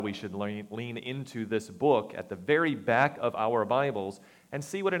We should lean into this book at the very back of our Bibles and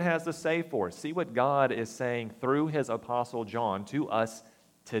see what it has to say for us. See what God is saying through his apostle John to us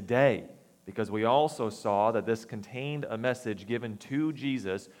today. Because we also saw that this contained a message given to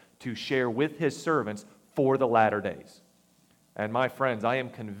Jesus to share with his servants for the latter days. And my friends, I am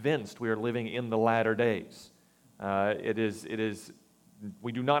convinced we are living in the latter days.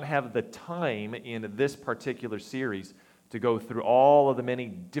 We do not have the time in this particular series to go through all of the many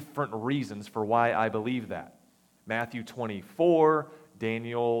different reasons for why I believe that. Matthew 24,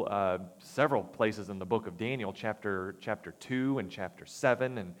 Daniel, several places in the book of Daniel, chapter 2 and chapter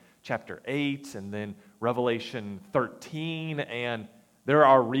 7 and chapter 8, and then Revelation 13, and there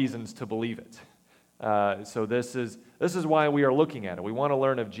are reasons to believe it. So this is why we are looking at it. We want to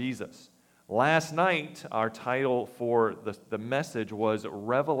learn of Jesus. Last night, our title for the message was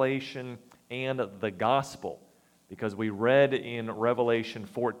Revelation and the Gospel, because we read in Revelation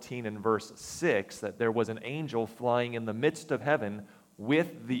 14 and verse 6 that there was an angel flying in the midst of heaven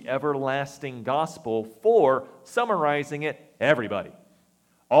with the everlasting gospel for, summarizing it, everybody.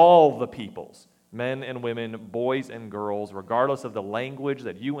 All the peoples, men and women, boys and girls, regardless of the language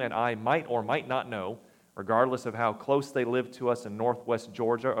that you and I might or might not know, regardless of how close they live to us in northwest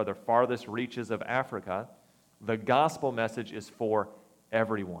Georgia or the farthest reaches of Africa, the gospel message is for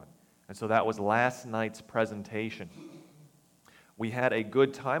everyone. And so that was last night's presentation. We had a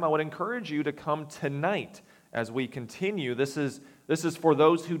good time. I would encourage you to come tonight as we continue. This is for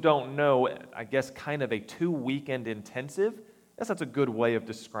those who don't know, I guess kind of a 2-weekend intensive. I guess that's a good way of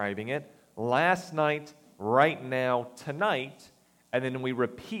describing it. Last night, right now, tonight, and then we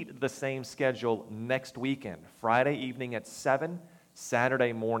repeat the same schedule next weekend. Friday evening at 7,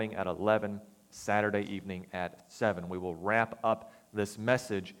 Saturday morning at 11, Saturday evening at 7. We will wrap up this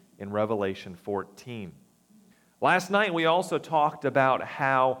message in Revelation 14. Last night we also talked about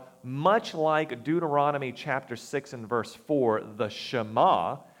how, much like Deuteronomy chapter 6 and verse 4, the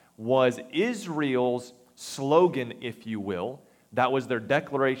Shema was Israel's slogan, if you will. That was their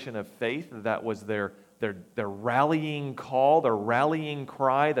declaration of faith. That was their rallying call, their rallying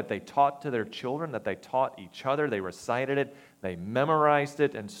cry that they taught to their children, that they taught each other. They recited it, they memorized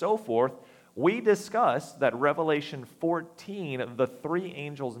it, and so forth. We discussed that Revelation 14, the three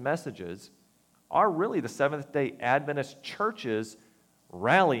angels' messages, are really the Seventh-day Adventist Church's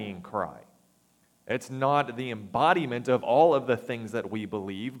rallying cry. It's not the embodiment of all of the things that we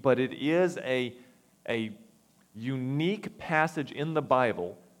believe, but it is a unique passage in the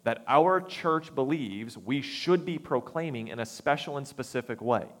Bible that our church believes we should be proclaiming in a special and specific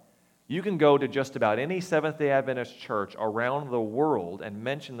way. You can go to just about any Seventh-day Adventist church around the world and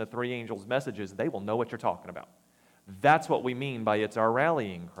mention the three angels' messages. They will know what you're talking about. That's what we mean by it's our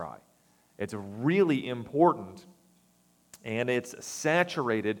rallying cry. It's really important, and it's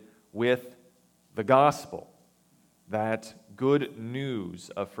saturated with the gospel, that good news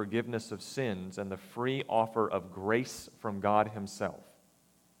of forgiveness of sins and the free offer of grace from God himself.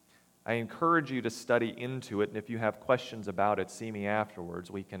 I encourage you to study into it, and if you have questions about it, see me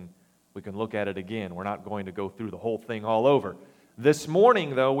afterwards. We can look at it again. We're not going to go through the whole thing all over. This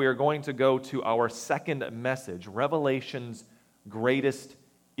morning, though, we are going to go to our second message, Revelation's greatest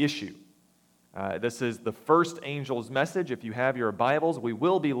issue. This is the first angel's message. If you have your Bibles, we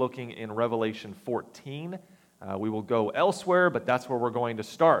will be looking in Revelation 14. We will go elsewhere, but that's where we're going to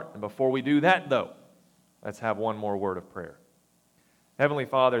start. And before we do that, though, let's have one more word of prayer. Heavenly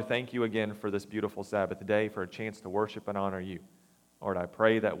Father, thank you again for this beautiful Sabbath day, for a chance to worship and honor you. Lord, I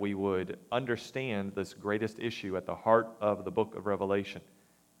pray that we would understand this greatest issue at the heart of the book of Revelation.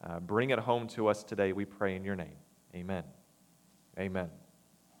 Bring it home to us today, we pray in your name. Amen. Amen.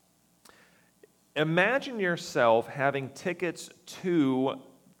 Imagine yourself having tickets to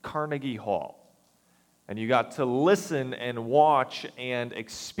Carnegie Hall, and you got to listen and watch and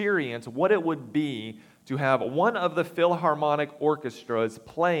experience what it would be to have one of the Philharmonic orchestras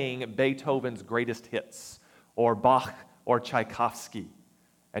playing Beethoven's greatest hits, or Bach, or Tchaikovsky.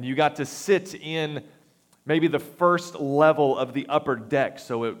 And you got to sit in maybe the first level of the upper deck,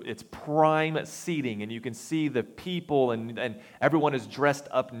 so it's prime seating, and you can see the people, and everyone is dressed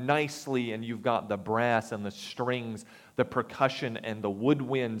up nicely, and you've got the brass and the strings, the percussion and the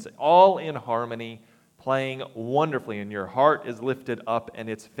woodwinds, all in harmony, playing wonderfully, and your heart is lifted up, and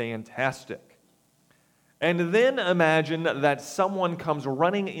it's fantastic. And then imagine that someone comes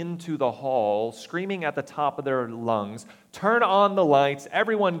running into the hall, screaming at the top of their lungs, turn on the lights,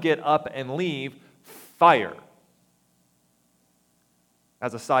 everyone get up and leave, fire.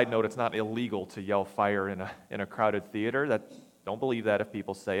 As a side note, it's not illegal to yell fire in a crowded theater. Don't believe that if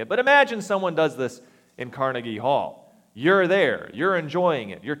people say it. But imagine someone does this in Carnegie Hall. You're there. You're enjoying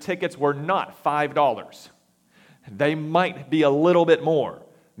it. Your tickets were not $5. They might be a little bit more.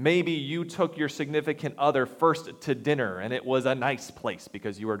 Maybe you took your significant other first to dinner, and it was a nice place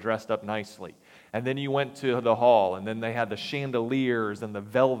because you were dressed up nicely. And then you went to the hall, and then they had the chandeliers and the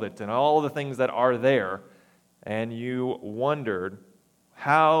velvet and all the things that are there. And you wondered,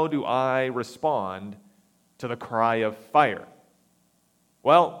 how do I respond to the cry of fire?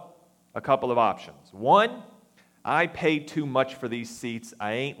 Well, a couple of options. One, I paid too much for these seats.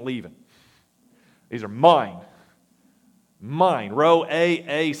 I ain't leaving. These are mine. Mine. Row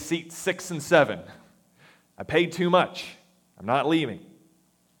A, seats 6 and 7. I paid too much. I'm not leaving.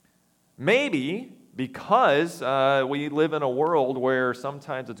 Maybe because we live in a world where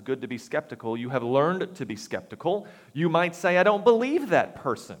sometimes it's good to be skeptical, you have learned to be skeptical. You might say, I don't believe that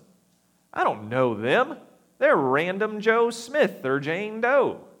person. I don't know them. They're random Joe Smith or Jane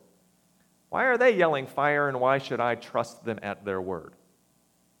Doe. Why are they yelling fire, and why should I trust them at their word?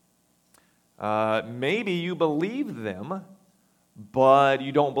 Maybe you believe them, but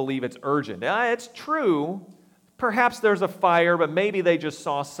you don't believe it's urgent. It's true. Perhaps there's a fire, but maybe they just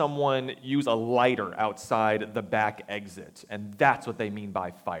saw someone use a lighter outside the back exit, and that's what they mean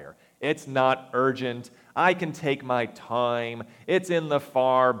by fire. It's not urgent. I can take my time. It's in the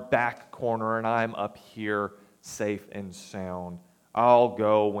far back corner, and I'm up here safe and sound. I'll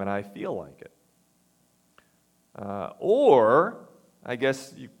go when I feel like it. Or, I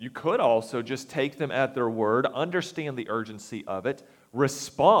guess you could also just take them at their word, understand the urgency of it,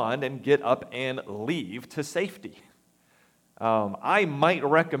 respond, and get up and leave to safety. I might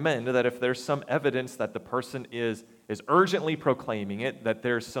recommend that if there's some evidence that the person is urgently proclaiming it, that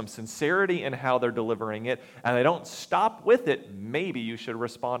there's some sincerity in how they're delivering it, and they don't stop with it, maybe you should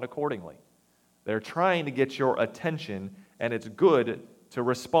respond accordingly. They're trying to get your attention, and it's good to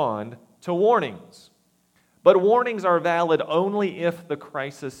respond to warnings. But warnings are valid only if the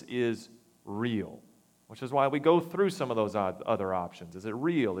crisis is real, which is why we go through some of those other options. Is it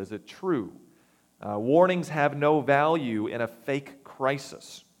real? Is it true? Warnings have no value in a fake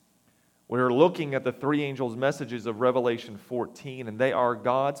crisis. We're looking at the three angels' messages of Revelation 14, and they are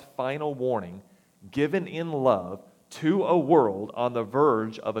God's final warning given in love to a world on the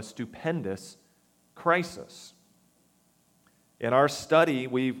verge of a stupendous crisis. In our study,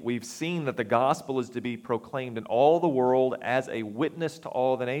 we've seen that the gospel is to be proclaimed in all the world as a witness to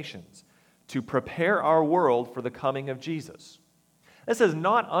all the nations, to prepare our world for the coming of Jesus. This is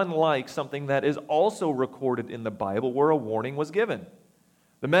not unlike something that is also recorded in the Bible where a warning was given.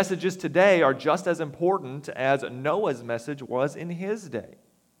 The messages today are just as important as Noah's message was in his day.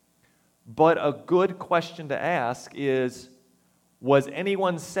 But a good question to ask is, was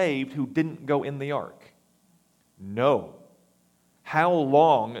anyone saved who didn't go in the ark? No. How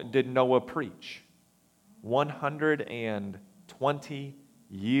long did Noah preach? 120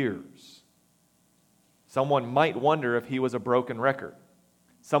 years. Someone might wonder if he was a broken record.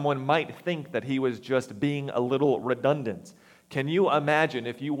 Someone might think that he was just being a little redundant. Can you imagine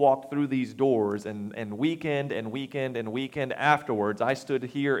if you walked through these doors and weekend afterwards, I stood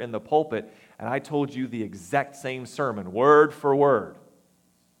here in the pulpit and I told you the exact same sermon, word for word?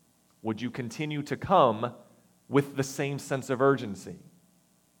 Would you continue to come with the same sense of urgency?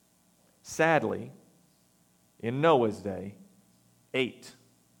 Sadly, in Noah's day, 8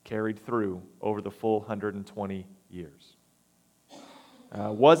 carried through over the full 120 years.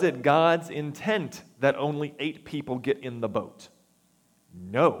 Was it God's intent that only 8 people get in the boat?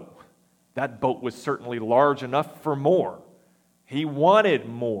 No. That boat was certainly large enough for more. He wanted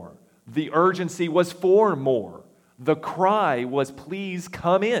more. The urgency was for more. The cry was, please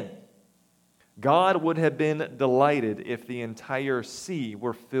come in. God would have been delighted if the entire sea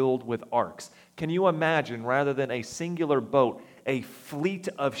were filled with arks. Can you imagine, rather than a singular boat, a fleet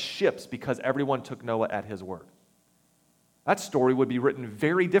of ships because everyone took Noah at his word? That story would be written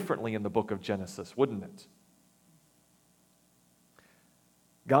very differently in the book of Genesis, wouldn't it?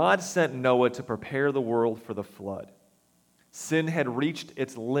 God sent Noah to prepare the world for the flood. Sin had reached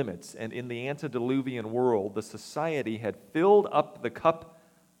its limits, and in the antediluvian world, the society had filled up the cup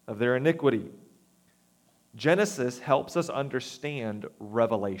of their iniquity. Genesis helps us understand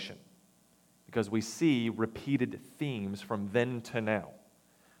Revelation because we see repeated themes from then to now.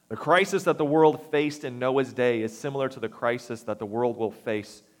 The crisis that the world faced in Noah's day is similar to the crisis that the world will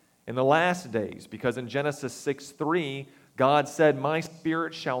face in the last days, because in Genesis 6:3, God said, "My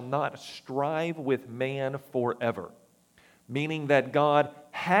spirit shall not strive with man forever," meaning that God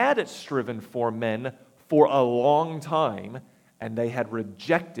had striven for men for a long time, and they had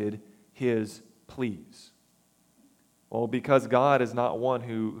rejected his pleas. Well, because God is not one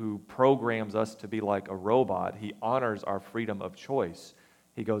who programs us to be like a robot. He honors our freedom of choice.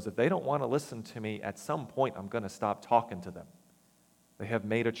 He goes, if they don't want to listen to me, at some point I'm going to stop talking to them. They have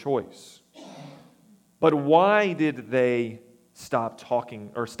made a choice. But why did they stop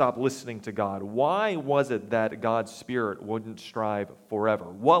talking or stop listening to God? Why was it that God's Spirit wouldn't strive forever?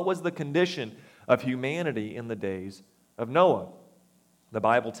 What was the condition of humanity in the days of Noah? The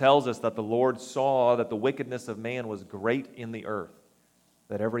Bible tells us that the Lord saw that the wickedness of man was great in the earth,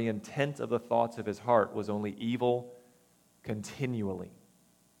 that every intent of the thoughts of his heart was only evil continually.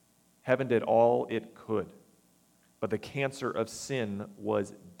 Heaven did all it could, but the cancer of sin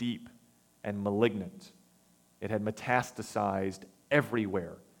was deep and malignant. It had metastasized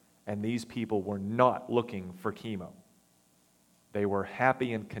everywhere, and these people were not looking for chemo. They were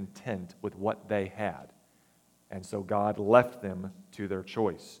happy and content with what they had, and so God left them to their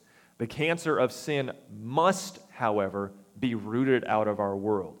choice. The cancer of sin must, however, be rooted out of our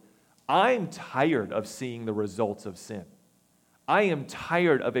world. I'm tired of seeing the results of sin. I am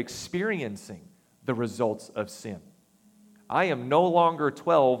tired of experiencing the results of sin. I am no longer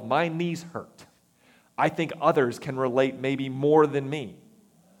 12. My knees hurt. I think others can relate maybe more than me.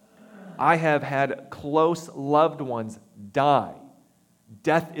 I have had close loved ones die.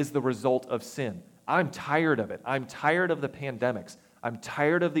 Death is the result of sin. I'm tired of it. I'm tired of the pandemics. I'm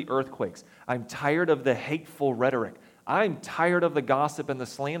tired of the earthquakes. I'm tired of the hateful rhetoric. I'm tired of the gossip and the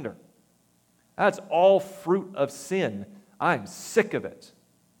slander. That's all fruit of sin. I'm sick of it.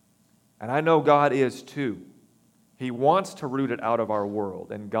 And I know God is too. He wants to root it out of our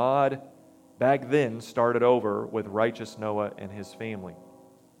world. And God, back then, started over with righteous Noah and his family.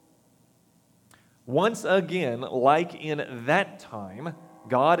 Once again, like in that time,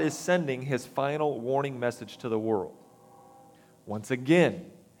 God is sending his final warning message to the world. Once again,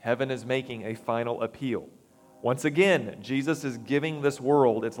 heaven is making a final appeal. Once again, Jesus is giving this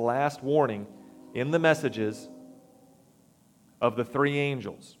world its last warning in the messages of the three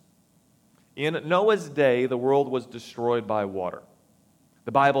angels. In Noah's day, the world was destroyed by water.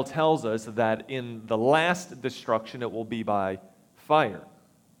 The Bible tells us that in the last destruction, it will be by fire.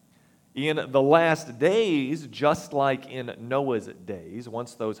 In the last days, just like in Noah's days,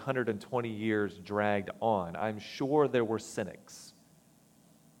 once those 120 years dragged on, I'm sure there were cynics.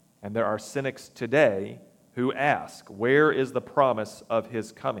 And there are cynics today who ask, where is the promise of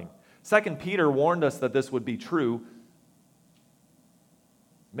his coming? 2 Peter warned us that this would be true.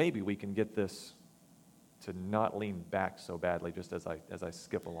 Maybe we can get this to not lean back so badly just as I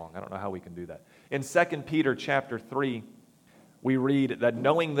skip along. I don't know how we can do that. In 2 Peter chapter 3, we read that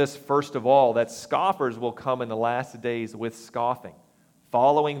knowing this first of all, that scoffers will come in the last days with scoffing,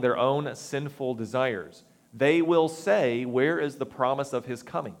 following their own sinful desires. They will say, where is the promise of his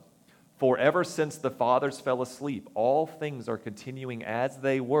coming? For ever since the fathers fell asleep, all things are continuing as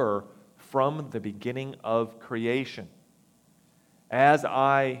they were from the beginning of creation. As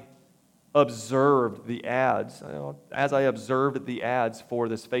I observed the ads for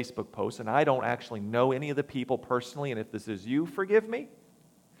this Facebook post, and I don't actually know any of the people personally, and if this is you, forgive me.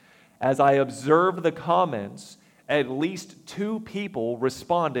 As I observed the comments, at least 2 people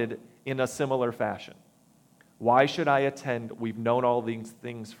responded in a similar fashion. Why should I attend? We've known all these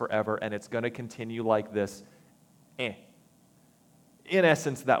things forever, and it's going to continue like this. In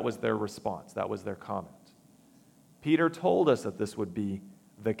essence, that was their response. That was their comment. Peter told us that this would be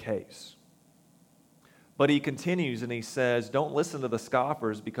the case. But he continues and he says, don't listen to the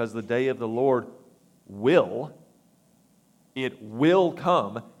scoffers, because the day of the Lord will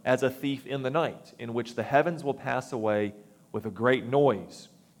come as a thief in the night, in which the heavens will pass away with a great noise,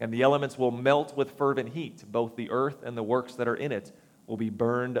 and the elements will melt with fervent heat. Both the earth and the works that are in it will be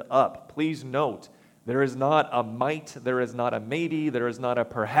burned up. Please note, there is not a might, there is not a maybe, there is not a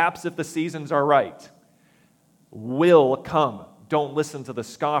perhaps if the seasons are right. Will come. Don't listen to the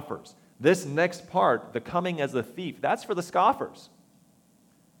scoffers. This next part, the coming as a thief, that's for the scoffers.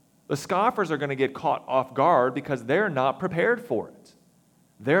 The scoffers are going to get caught off guard because they're not prepared for it.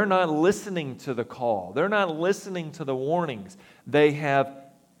 They're not listening to the call. They're not listening to the warnings. They have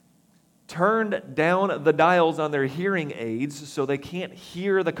turned down the dials on their hearing aids so they can't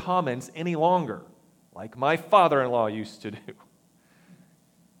hear the comments any longer, like my father-in-law used to do.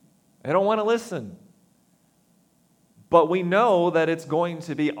 They don't want to listen. But we know that it's going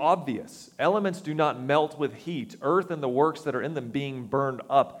to be obvious. Elements do not melt with heat. Earth and the works that are in them being burned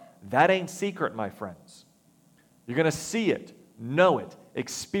up. That ain't secret, my friends. You're going to see it, know it,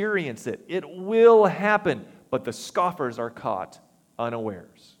 experience it. It will happen, but the scoffers are caught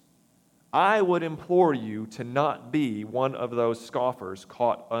unawares. I would implore you to not be one of those scoffers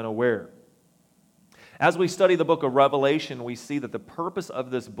caught unaware. As we study the book of Revelation, we see that the purpose of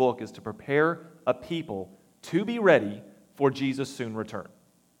this book is to prepare a people to be ready for Jesus' soon return.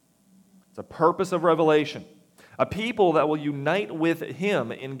 It's a purpose of Revelation. A people that will unite with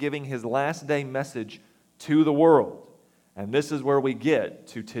him in giving his last day message to the world. And this is where we get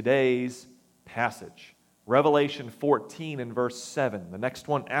to today's passage. Revelation 14 and verse 7, the next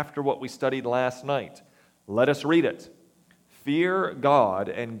one after what we studied last night. Let us read it. Fear God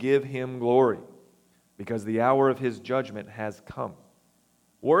and give him glory, because the hour of his judgment has come.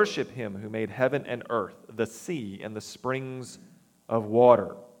 Worship him who made heaven and earth, the sea, and the springs of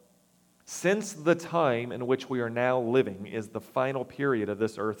water. Since the time in which we are now living is the final period of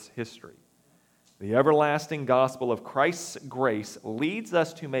this earth's history, the everlasting gospel of Christ's grace leads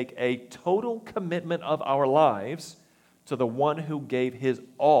us to make a total commitment of our lives to the one who gave his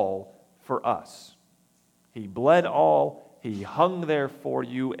all for us. He bled all, he hung there for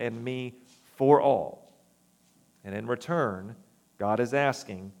you and me for all. And in return, God is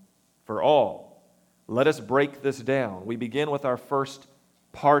asking for all. Let us break this down. We begin with our first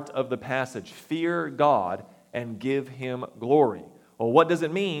part of the passage. Fear God and give him glory. Well, what does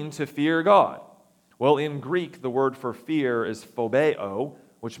it mean to fear God? Well, in Greek, the word for fear is phobeo,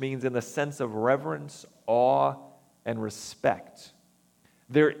 which means in the sense of reverence, awe, and respect.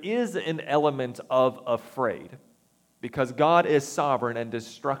 There is an element of afraid, because God is sovereign and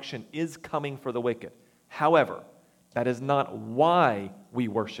destruction is coming for the wicked. However, that is not why we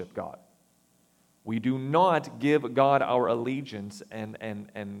worship God. We do not give God our allegiance and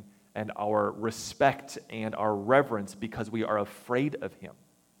our respect and our reverence because we are afraid of him.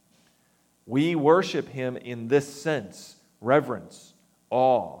 We worship him in this sense: reverence,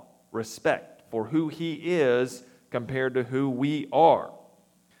 awe, respect for who he is compared to who we are.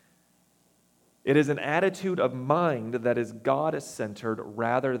 It is an attitude of mind that is God-centered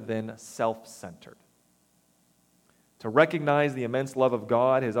rather than self-centered. To recognize the immense love of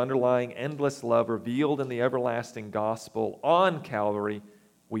God, his underlying endless love revealed in the everlasting gospel on Calvary,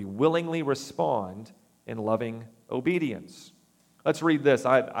 we willingly respond in loving obedience. Let's read this.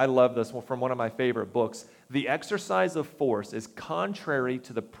 I love this from one of my favorite books. The exercise of force is contrary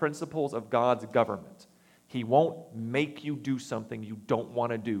to the principles of God's government. He won't make you do something you don't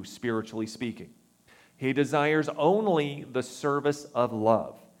want to do, spiritually speaking. He desires only the service of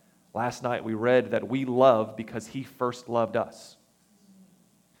love. Last night we read that we love because he first loved us.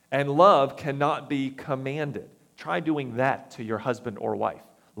 And love cannot be commanded. Try doing that to your husband or wife.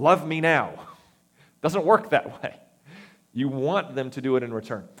 Love me now. Doesn't work that way. You want them to do it in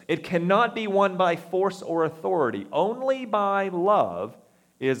return. It cannot be won by force or authority. Only by love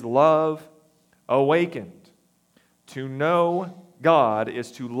is love awakened. To know God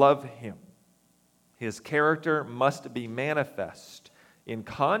is to love him. His character must be manifest in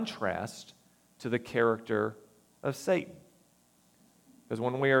contrast to the character of Satan. Because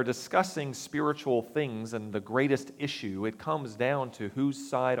when we are discussing spiritual things and the greatest issue, it comes down to whose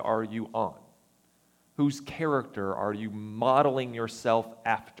side are you on? Whose character are you modeling yourself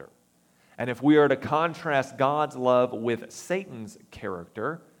after? And if we are to contrast God's love with Satan's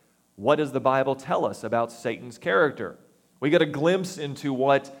character, what does the Bible tell us about Satan's character? We get a glimpse into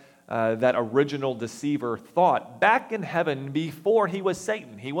what that original deceiver thought back in heaven before he was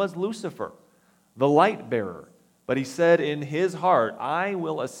Satan. He was Lucifer, the light bearer. But he said in his heart, I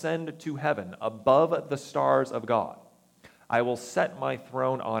will ascend to heaven above the stars of God. I will set my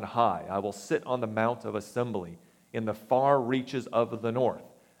throne on high. I will sit on the mount of assembly in the far reaches of the north.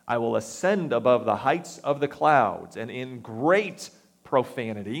 I will ascend above the heights of the clouds. And in great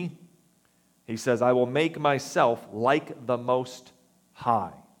profanity, he says, I will make myself like the Most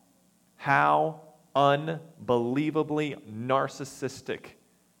High. How unbelievably narcissistic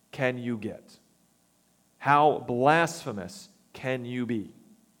can you get? How blasphemous can you be?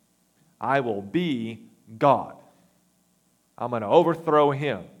 I will be God. I'm going to overthrow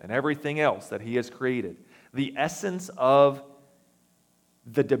him and everything else that he has created. The essence of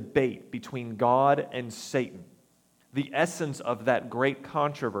the debate between God and Satan, the essence of that great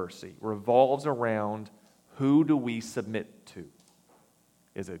controversy revolves around who do we submit to?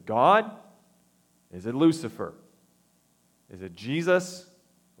 Is it God? Is it Lucifer? Is it Jesus?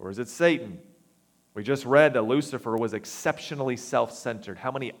 Or is it Satan? We just read that Lucifer was exceptionally self-centered.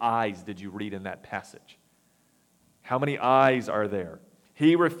 How many I's did you read in that passage? How many I's are there?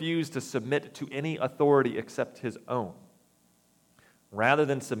 He refused to submit to any authority except his own. Rather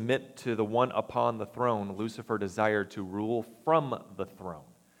than submit to the one upon the throne, Lucifer desired to rule from the throne.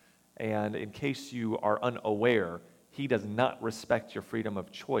 And in case you are unaware, he does not respect your freedom of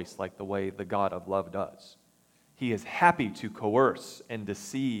choice like the way the God of love does. He is happy to coerce and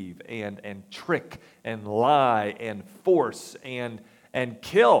deceive and trick and lie and force and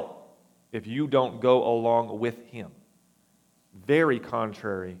kill if you don't go along with him. Very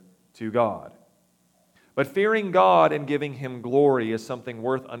contrary to God. But fearing God and giving him glory is something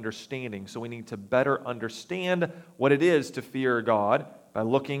worth understanding, so we need to better understand what it is to fear God by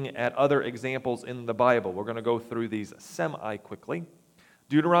looking at other examples in the Bible. We're going to go through these semi-quickly.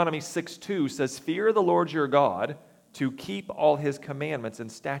 Deuteronomy 6:2 says, "Fear the Lord your God, to keep all his commandments and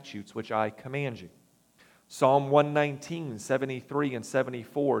statutes which I command you." Psalm 119, 73 and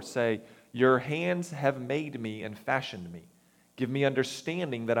 74 say, "Your hands have made me and fashioned me. Give me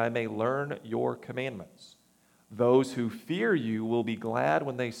understanding that I may learn your commandments. Those who fear you will be glad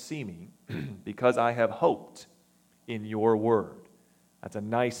when they see me, because I have hoped in your word." That's a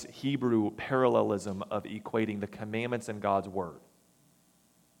nice Hebrew parallelism of equating the commandments and God's word.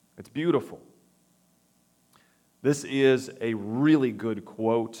 It's beautiful. This is a really good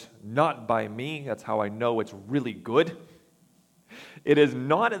quote, not by me. That's how I know it's really good. It is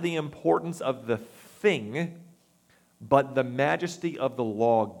not the importance of the thing, but the majesty of the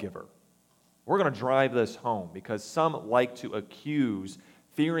lawgiver. We're going to drive this home because some like to accuse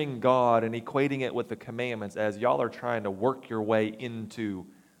fearing God and equating it with the commandments as y'all are trying to work your way into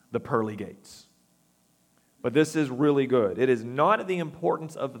the pearly gates. But this is really good. It is not the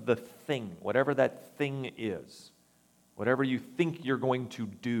importance of the thing, whatever that thing is, whatever you think you're going to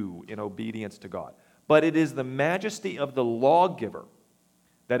do in obedience to God, but it is the majesty of the lawgiver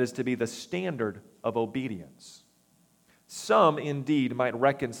that is to be the standard of obedience. Some, indeed, might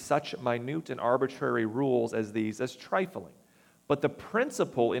reckon such minute and arbitrary rules as these as trifling, but the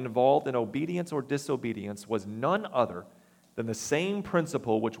principle involved in obedience or disobedience was none other than the same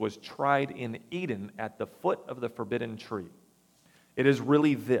principle which was tried in Eden at the foot of the forbidden tree. It is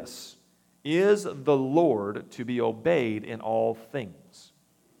really this: is the Lord to be obeyed in all things?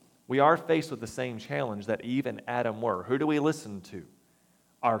 We are faced with the same challenge that Eve and Adam were. Who do we listen to?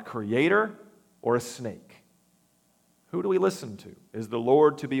 Our Creator or a snake? Who do we listen to? Is the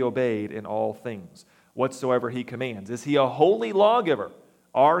Lord to be obeyed in all things, whatsoever he commands? Is he a holy lawgiver?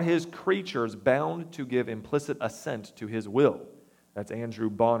 Are his creatures bound to give implicit assent to his will? That's Andrew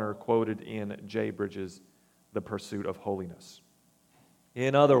Bonner quoted in J. Bridges' The Pursuit of Holiness.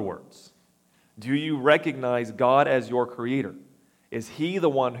 In other words, do you recognize God as your creator? Is he the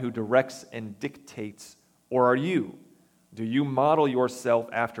one who directs and dictates, or are you? Do you model yourself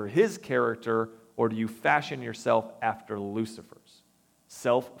after his character, or do you fashion yourself after Lucifer's?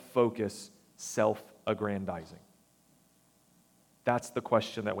 Self-focus, self-aggrandizing. That's the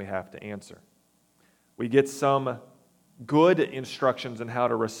question that we have to answer. We get some good instructions on how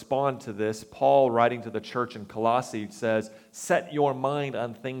to respond to this. Paul, writing to the church in Colossae, says, "Set your mind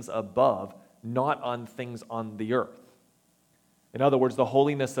on things above, not on things on the earth." In other words, the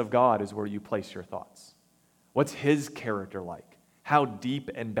holiness of God is where you place your thoughts. What's his character like? How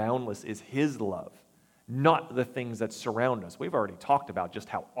deep and boundless is his love? Not the things that surround us. We've already talked about just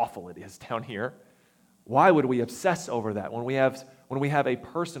how awful it is down here. Why would we obsess over that when we have a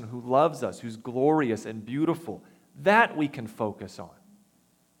person who loves us, who's glorious and beautiful? That we can focus on.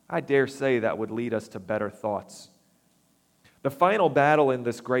 I dare say that would lead us to better thoughts. The final battle in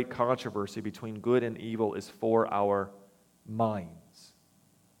this great controversy between good and evil is for our minds.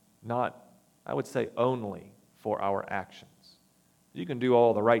 Not, I would say, only for our actions. You can do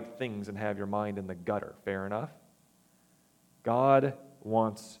all the right things and have your mind in the gutter, fair enough? God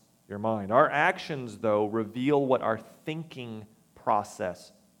wants your mind. Our actions, though, reveal what our thinking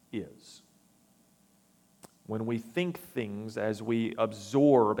process is. When we think things as we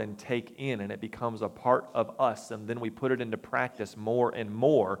absorb and take in, and it becomes a part of us, and then we put it into practice more and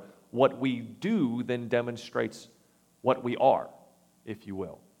more, what we do then demonstrates what we are, if you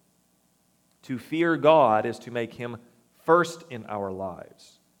will. To fear God is to make him first in our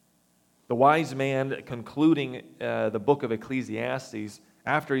lives. The wise man, concluding the book of Ecclesiastes,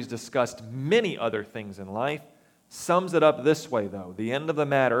 after he's discussed many other things in life, sums it up this way, though. The end of the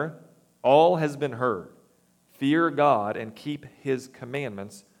matter, all has been heard. Fear God and keep his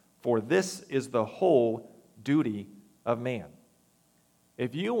commandments, for this is the whole duty of man.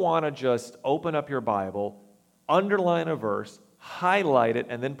 If you want to just open up your Bible, underline a verse, highlight it,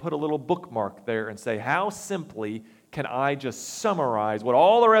 and then put a little bookmark there and say, how simply can I just summarize what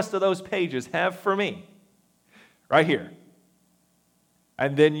all the rest of those pages have for me? Right here.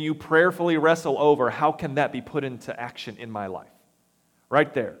 And then you prayerfully wrestle over, how can that be put into action in my life?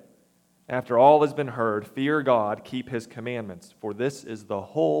 Right there. After all has been heard, fear God, keep his commandments, for this is the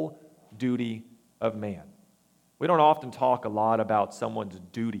whole duty of man. We don't often talk a lot about someone's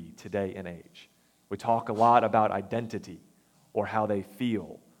duty today and age. We talk a lot about identity or how they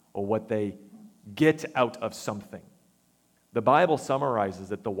feel or what they get out of something. The Bible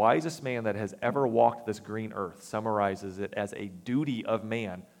summarizes it. The wisest man that has ever walked this green earth summarizes it as a duty of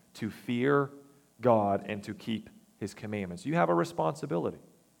man to fear God and to keep his commandments. You have a responsibility.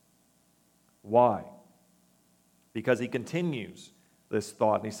 Why? Because he continues this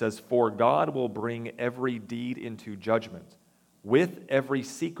thought and he says, "For God will bring every deed into judgment with every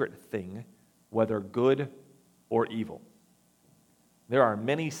secret thing, whether good or evil." There are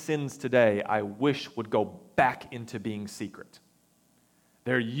many sins today I wish would go back into being secret.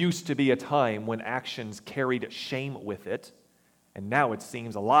 There used to be a time when actions carried shame with it, and now it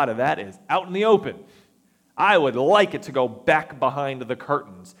seems a lot of that is out in the open. I would like it to go back behind the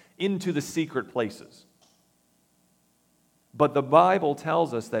curtains, into the secret places. But the Bible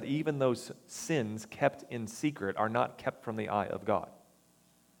tells us that even those sins kept in secret are not kept from the eye of God.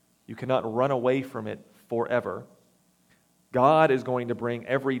 You cannot run away from it forever. God is going to bring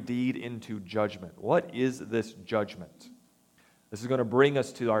every deed into judgment. What is this judgment? This is going to bring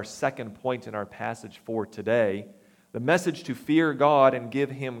us to our second point in our passage for today. The message to fear God and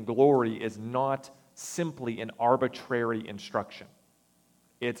give Him glory is not simply an arbitrary instruction.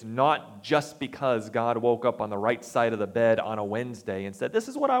 It's not just because God woke up on the right side of the bed on a Wednesday and said, "This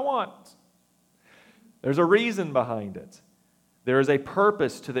is what I want." There's a reason behind it. There is a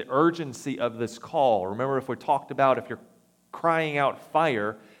purpose to the urgency of this call. Remember, if you're crying out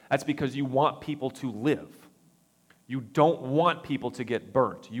fire, that's because you want people to live. You don't want people to get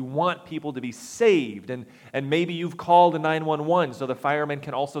burnt. You want people to be saved. And maybe you've called a 911 so the firemen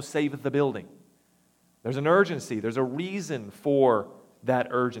can also save the building. There's an urgency. There's a reason for that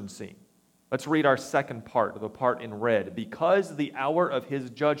urgency. Let's read our second part, the part in red. Because the hour of His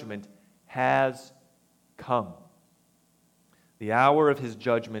judgment has come. The hour of His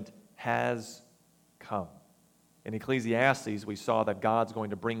judgment has come. In Ecclesiastes, we saw that God's going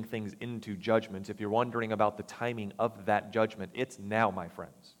to bring things into judgment. If you're wondering about the timing of that judgment, it's now, my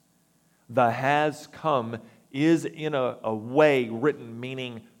friends. The has come is in a way written,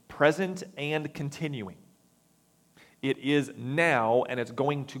 meaning present and continuing. It is now, and it's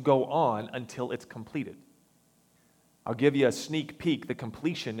going to go on until it's completed. I'll give you a sneak peek. The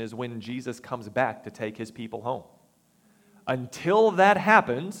completion is when Jesus comes back to take His people home. Until that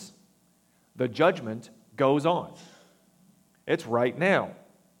happens, the judgment goes on. It's right now.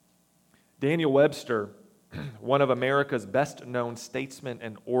 Daniel Webster, one of America's best-known statesmen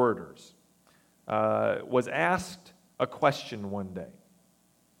and orators, was asked a question one day.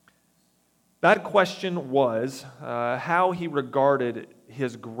 That question was how he regarded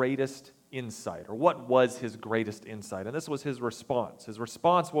his greatest insight, or what was his greatest insight. And this was his response. His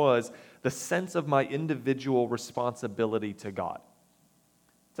response was the sense of my individual responsibility to God.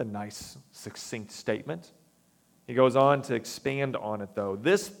 It's a nice, succinct statement. He goes on to expand on it, though.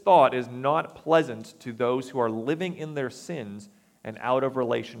 This thought is not pleasant to those who are living in their sins and out of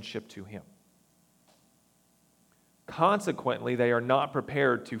relationship to Him. Consequently, they are not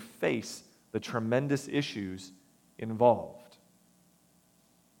prepared to face the tremendous issues involved.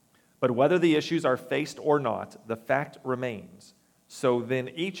 But whether the issues are faced or not, the fact remains. So then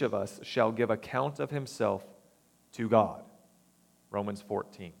each of us shall give account of himself to God. Romans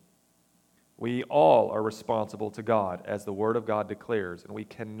 14. We all are responsible to God, as the Word of God declares, and we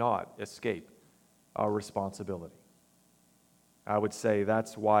cannot escape our responsibility. I would say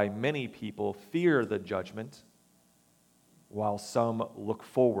that's why many people fear the judgment, while some look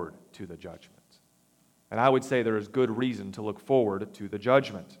forward to the judgment. And I would say there is good reason to look forward to the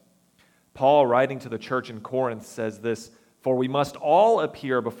judgment. Paul, writing to the church in Corinth, says this, "For we must all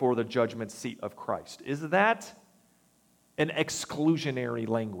appear before the judgment seat of Christ." Is that an exclusionary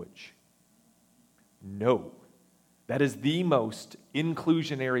language? No. That is the most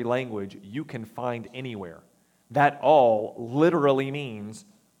inclusionary language you can find anywhere. That all literally means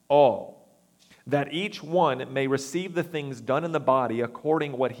all. That each one may receive the things done in the body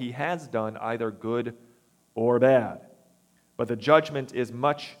according what he has done, either good or bad. But the judgment is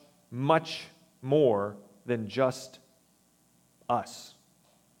much, much more than just us.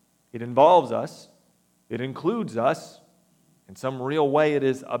 It involves us. It includes us. In some real way, it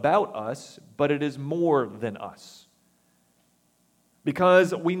is about us, but it is more than us.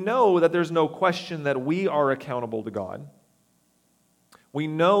 Because we know that there's no question that we are accountable to God. We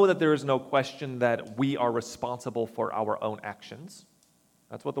know that there is no question that we are responsible for our own actions.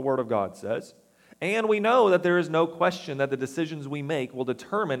 That's what the Word of God says. And we know that there is no question that the decisions we make will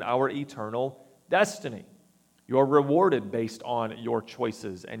determine our eternal destiny. You're rewarded based on your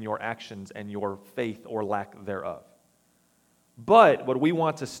choices and your actions and your faith or lack thereof. But what we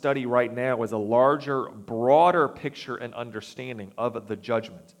want to study right now is a larger, broader picture and understanding of the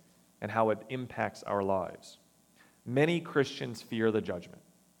judgment and how it impacts our lives. Many Christians fear the judgment.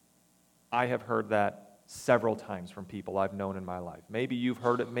 I have heard that several times from people I've known in my life. Maybe you've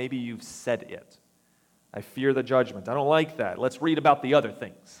heard it, maybe you've said it. I fear the judgment. I don't like that. Let's read about the other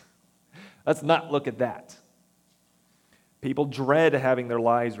things. Let's not look at that. People dread having their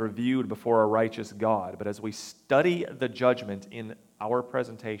lives reviewed before a righteous God, but as we study the judgment in our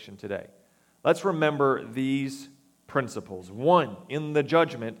presentation today, let's remember these principles. One, in the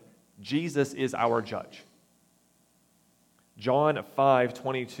judgment, Jesus is our judge. John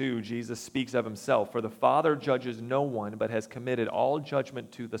 5:22, Jesus speaks of himself, "For the Father judges no one, but has committed all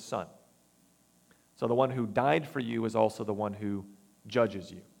judgment to the Son." So the one who died for you is also the one who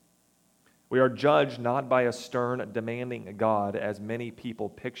judges you. We are judged not by a stern, demanding God, as many people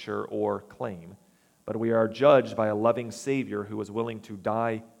picture or claim, but we are judged by a loving Savior who is willing to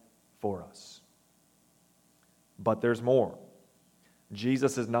die for us. But there's more.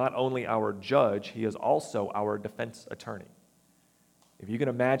 Jesus is not only our judge, he is also our defense attorney. If you can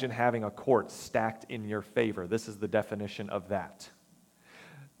imagine having a court stacked in your favor, this is the definition of that.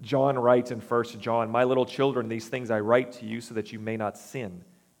 John writes in 1 John, "My little children, these things I write to you so that you may not sin.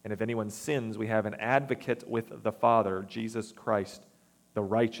 And if anyone sins, we have an advocate with the Father, Jesus Christ, the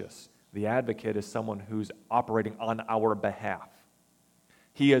righteous." The advocate is someone who's operating on our behalf.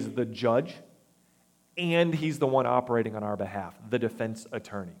 He is the judge, and he's the one operating on our behalf, the defense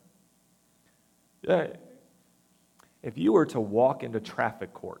attorney. If you were to walk into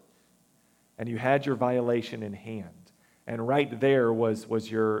traffic court and you had your violation in hand, and right there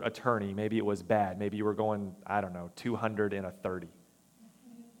was your attorney, maybe it was bad, maybe you were going, 230.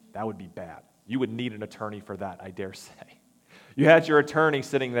 That would be bad. You would need an attorney for that, I dare say. You had your attorney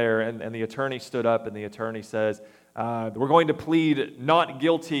sitting there, and the attorney stood up, and the attorney says, "We're going to plead not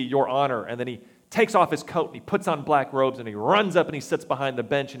guilty, Your Honor." And then he takes off his coat, and he puts on black robes, and he runs up, and he sits behind the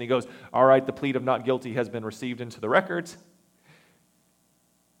bench, and he goes, "All right, the plea of not guilty has been received into the records.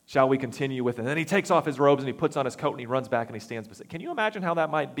 Shall we continue with it?" And then he takes off his robes, and he puts on his coat, and he runs back, and he stands beside. Can you imagine how that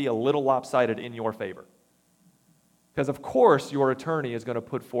might be a little lopsided in your favor? Because, of course, your attorney is going to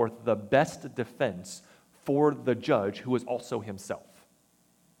put forth the best defense for the judge, who is also himself.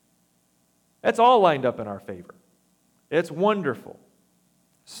 It's all lined up in our favor. It's wonderful.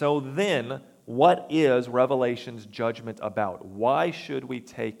 So then, what is Revelation's judgment about? Why should we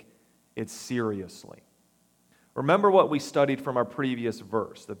take it seriously? Remember what we studied from our previous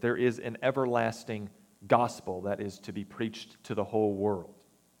verse, that there is an everlasting gospel that is to be preached to the whole world.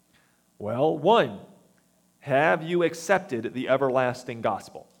 Well, one, have you accepted the everlasting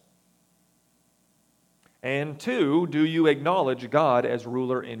gospel? And two, do you acknowledge God as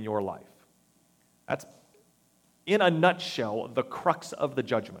ruler in your life? That's, in a nutshell, the crux of the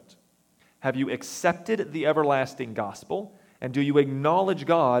judgment. Have you accepted the everlasting gospel? And do you acknowledge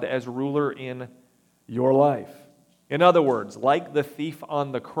God as ruler in your life? In other words, like the thief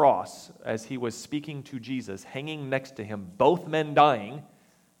on the cross, as he was speaking to Jesus, hanging next to him, both men dying,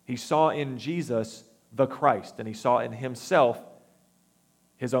 he saw in Jesus the Christ, and he saw in himself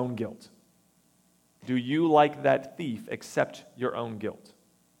his own guilt. Do you, like that thief, accept your own guilt?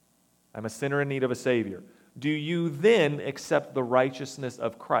 I'm a sinner in need of a Savior. Do you then accept the righteousness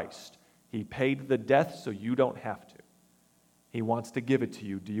of Christ? He paid the death so you don't have to. He wants to give it to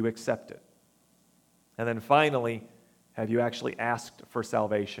you. Do you accept it? And then finally, have you actually asked for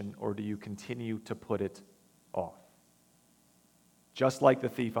salvation, or do you continue to put it off? Just like the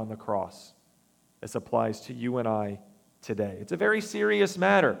thief on the cross, this applies to you and I today. It's a very serious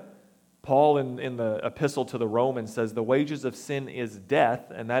matter. Paul in the epistle to the Romans says the wages of sin is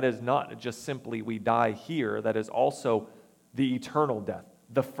death, and that is not just simply we die here, that is also the eternal death,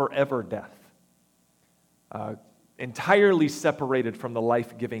 the forever death, entirely separated from the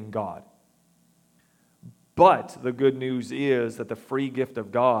life-giving God. But the good news is that the free gift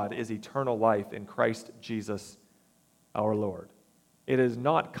of God is eternal life in Christ Jesus our Lord. It is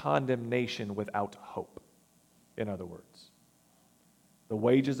not condemnation without hope, in other words. The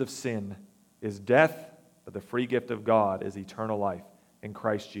wages of sin is death, but the free gift of God is eternal life in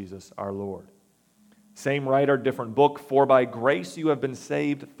Christ Jesus our Lord. Same writer, different book. "For by grace you have been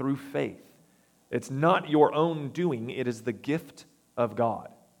saved through faith." It's not your own doing, it is the gift of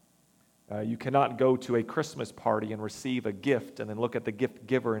God. You cannot go to a Christmas party and receive a gift and then look at the gift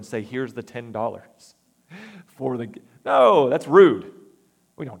giver and say, "Here's the $10 for the..." No, that's rude.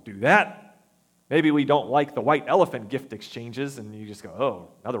 We don't do that. Maybe we don't like the white elephant gift exchanges and you just go, "Oh,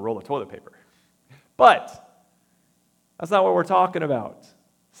 another roll of toilet paper." But that's not what we're talking about.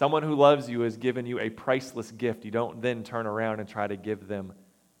 Someone who loves you has given you a priceless gift. You don't then turn around and try to give them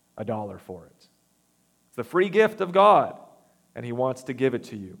 $1 for it. It's the free gift of God, and He wants to give it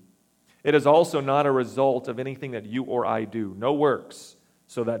to you. It is also not a result of anything that you or I do, no works,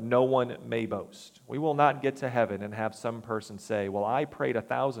 so that no one may boast. We will not get to heaven and have some person say, well, I prayed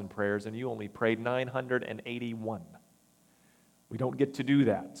 1,000 prayers and you only prayed 981. We don't get to do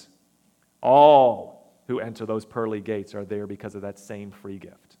that. All who enter those pearly gates are there because of that same free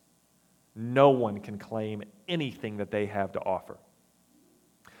gift. No one can claim anything that they have to offer.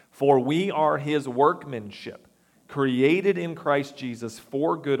 For we are His workmanship, created in Christ Jesus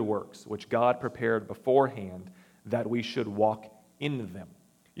for good works, which God prepared beforehand that we should walk in them.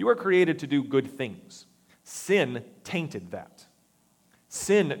 You are created to do good things. Sin tainted that.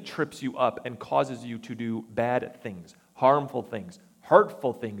 Sin trips you up and causes you to do bad things, harmful things,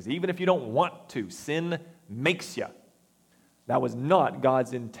 hurtful things, even if you don't want to. Sin makes you. That was not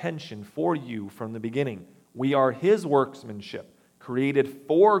God's intention for you from the beginning. We are His workmanship, created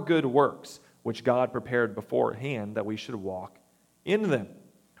for good works, which God prepared beforehand that we should walk in them.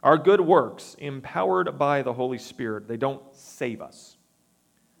 Our good works, empowered by the Holy Spirit, they don't save us.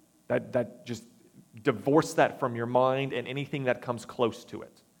 That just divorce that from your mind and anything that comes close to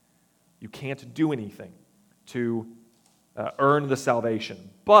it. You can't do anything to earn the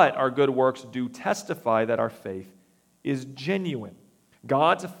salvation. But our good works do testify that our faith is genuine.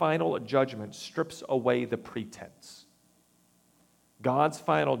 God's final judgment strips away the pretense. God's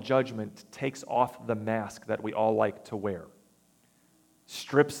final judgment takes off the mask that we all like to wear,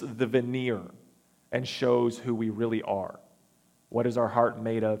 strips the veneer, and shows who we really are. What is our heart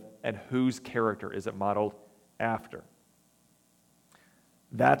made of, and whose character is it modeled after?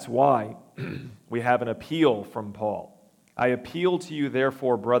 That's why we have an appeal from Paul. I appeal to you,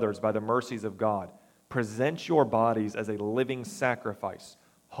 therefore, brothers, by the mercies of God, present your bodies as a living sacrifice,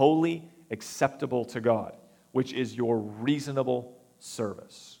 holy, acceptable to God, which is your reasonable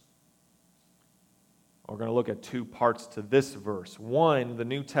service. We're going to look at two parts to this verse. One, the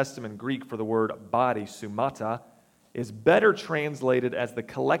New Testament Greek for the word body, soumata, is better translated as the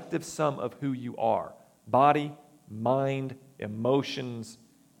collective sum of who you are. Body, mind, emotions,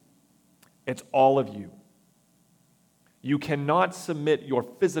 it's all of you. You cannot submit your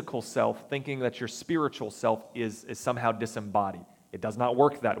physical self thinking that your spiritual self is somehow disembodied. It does not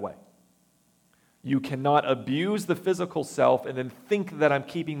work that way. You cannot abuse the physical self and then think that I'm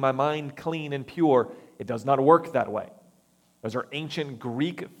keeping my mind clean and pure. It does not work that way. Those are ancient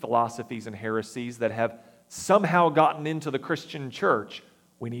Greek philosophies and heresies that have somehow gotten into the Christian church.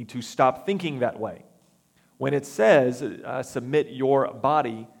 We need to stop thinking that way. When it says, submit your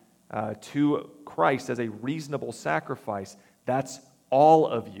body to Christ as a reasonable sacrifice, that's all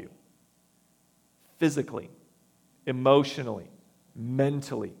of you. Physically, emotionally,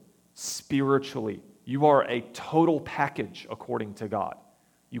 mentally, spiritually. You are a total package according to God.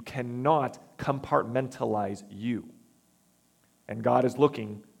 You cannot compartmentalize you. And God is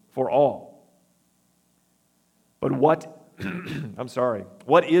looking for all. But what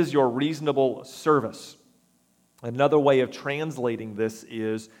is your reasonable service? Another way of translating this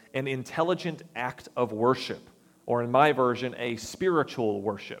is an intelligent act of worship, or in my version, a spiritual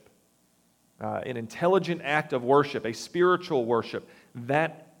worship. An intelligent act of worship, a spiritual worship,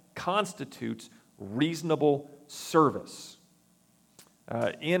 that constitutes reasonable service.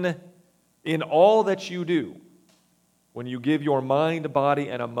 In all that you do, when you give your mind, body,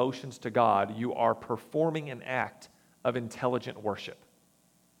 and emotions to God, you are performing an act of intelligent worship.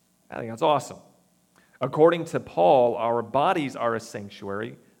 I think that's awesome. According to Paul, our bodies are a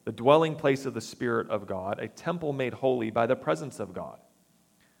sanctuary, the dwelling place of the Spirit of God, a temple made holy by the presence of God.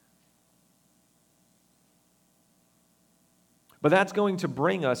 But that's going to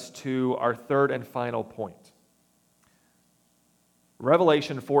bring us to our third and final point.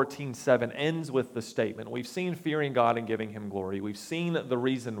 Revelation 14:7 ends with the statement, we've seen fearing God and giving Him glory. We've seen the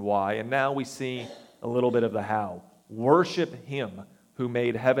reason why, and now we see a little bit of the how. Worship Him who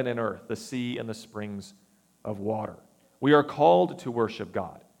made heaven and earth, the sea and the springs of water. We are called to worship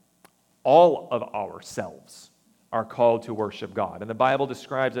God. All of ourselves are called to worship God. And the Bible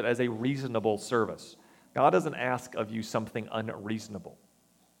describes it as a reasonable service. God doesn't ask of you something unreasonable.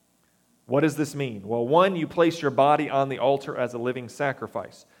 What does this mean? Well, one, you place your body on the altar as a living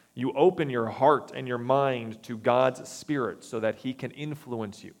sacrifice. You open your heart and your mind to God's Spirit so that He can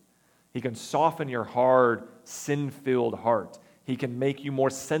influence you. He can soften your hard, sin-filled heart. He can make you more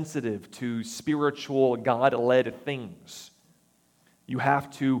sensitive to spiritual, God-led things. You have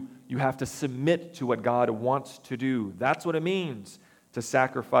to submit to what God wants to do. That's what it means to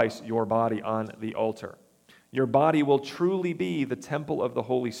sacrifice your body on the altar. Your body will truly be the temple of the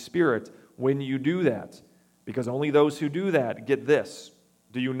Holy Spirit when you do that, because only those who do that get this.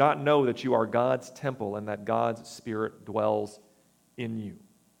 Do you not know that you are God's temple and that God's Spirit dwells in you?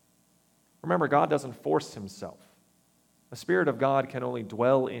 Remember, God doesn't force himself. The Spirit of God can only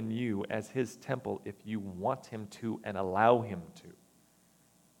dwell in you as his temple if you want him to and allow him to.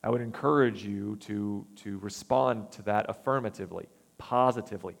 I would encourage you to respond to that affirmatively,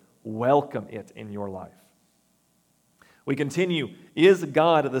 positively. Welcome it in your life. We continue, is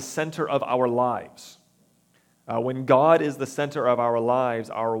God the center of our lives? When God is the center of our lives,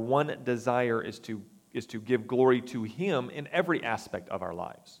 our one desire is to give glory to him in every aspect of our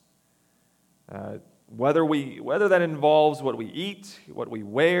lives. Whether that involves what we eat, what we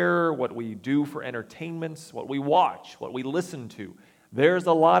wear, what we do for entertainments, what we watch, what we listen to, there's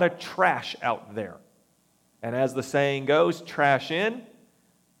a lot of trash out there. And as the saying goes, trash in,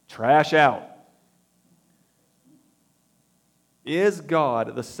 trash out. Is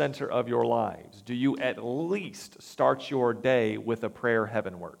God the center of your lives? Do you at least start your day with a prayer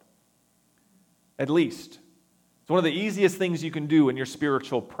heavenward? At least. It's one of the easiest things you can do in your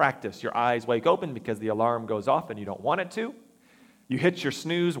spiritual practice. Your eyes wake open because the alarm goes off and you don't want it to. You hit your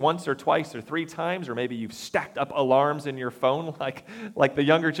snooze once or twice or 3 times, or maybe you've stacked up alarms in your phone like the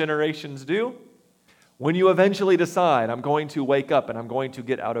younger generations do. When you eventually decide, I'm going to wake up and I'm going to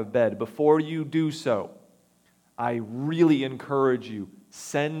get out of bed, before you do so, I really encourage you,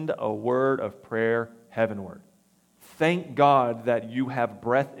 send a word of prayer heavenward. Thank God that you have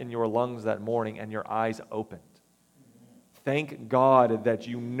breath in your lungs that morning and your eyes opened. Thank God that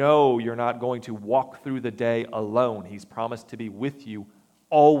you know you're not going to walk through the day alone. He's promised to be with you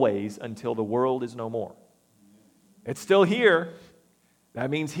always until the world is no more. It's still here. That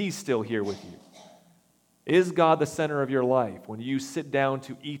means he's still here with you. Is God the center of your life? When you sit down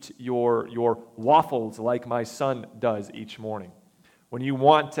to eat your waffles like my son does each morning, when you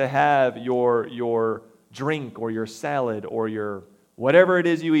want to have your drink or your salad or your whatever it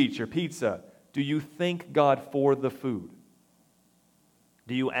is you eat, your pizza, do you thank God for the food?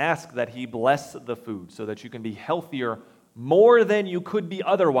 Do you ask that he bless the food so that you can be healthier more than you could be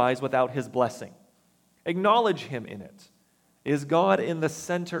otherwise without his blessing? Acknowledge him in it. Is God in the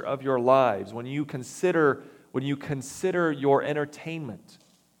center of your lives? When you consider your entertainment,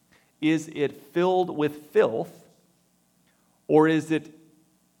 is it filled with filth, or is it,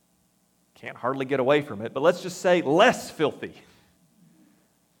 can't hardly get away from it, but let's just say less filthy?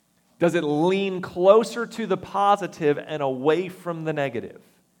 Does it lean closer to the positive and away from the negative?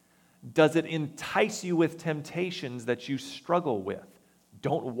 Does it entice you with temptations that you struggle with?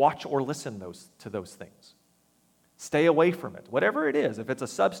 Don't watch or listen to those things. Stay away from it. Whatever it is, if it's a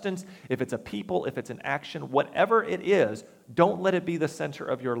substance, if it's a people, if it's an action, whatever it is, don't let it be the center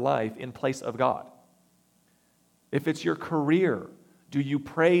of your life in place of God. If it's your career, do you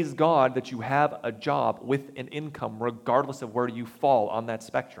praise God that you have a job with an income regardless of where you fall on that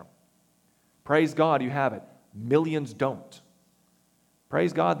spectrum? Praise God you have it. Millions don't.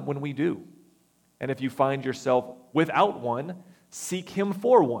 Praise God when we do. And if you find yourself without one, seek him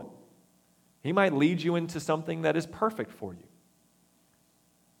for one. He might lead you into something that is perfect for you.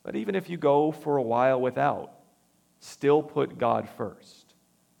 But even if you go for a while without, still put God first,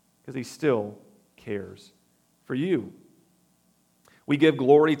 because he still cares for you. We give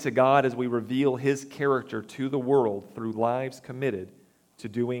glory to God as we reveal his character to the world through lives committed to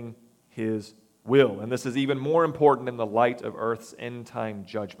doing his will. And this is even more important in the light of earth's end-time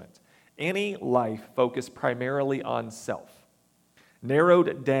judgment. Any life focused primarily on self,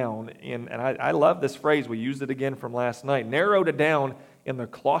 narrowed down in, and I love this phrase, we used it again from last night, narrowed down in the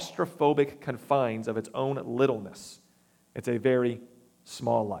claustrophobic confines of its own littleness. It's a very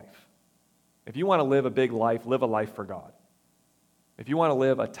small life. If you want to live a big life, live a life for God. If you want to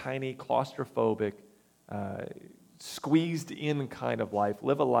live a tiny, claustrophobic, squeezed-in kind of life,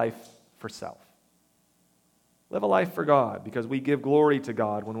 live a life for self. Live a life for God, because we give glory to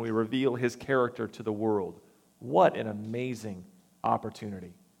God when we reveal his character to the world. What an amazing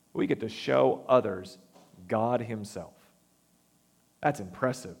opportunity. We get to show others God himself. That's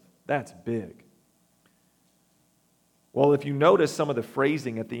impressive. That's big. Well, if you notice some of the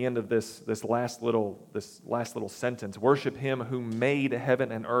phrasing at the end of this last little sentence, worship him who made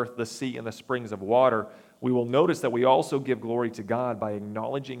heaven and earth, the sea, and the springs of water, we will notice that we also give glory to God by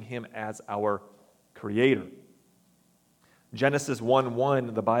acknowledging him as our creator. Genesis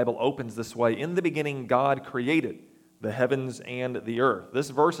 1:1, the Bible opens this way: in the beginning God created the heavens and the earth. This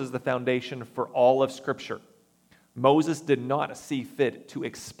verse is the foundation for all of Scripture. Moses did not see fit to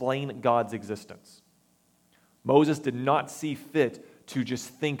explain God's existence. Moses did not see fit to just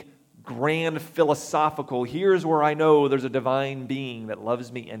think grand philosophical, here's where I know there's a divine being that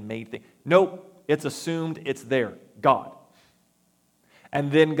loves me and made things. Nope, it's assumed it's there, God.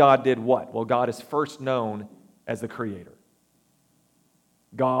 And then God did what? Well, God is first known as the creator.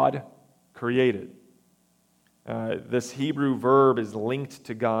 God created. This Hebrew verb is linked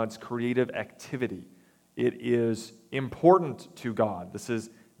to God's creative activity. It is important to God. This is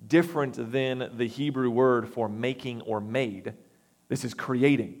different than the Hebrew word for making or made. This is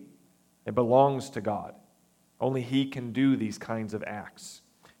creating. It belongs to God. Only He can do these kinds of acts.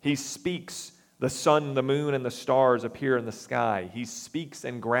 He speaks, the sun, the moon, and the stars appear in the sky. He speaks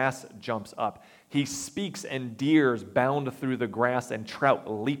and grass jumps up. He speaks and deers bound through the grass and trout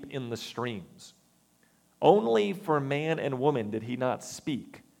leap in the streams. Only for man and woman did He not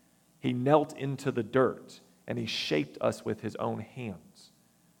speak. He knelt into the dirt and He shaped us with His own hands.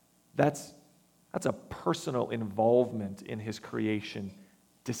 That's a personal involvement in His creation,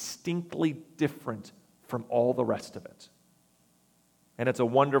 distinctly different from all the rest of it. And it's a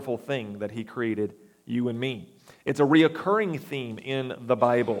wonderful thing that He created you and me. It's a reoccurring theme in the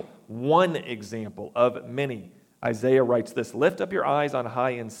Bible, one example of many. Isaiah writes this, "Lift up your eyes on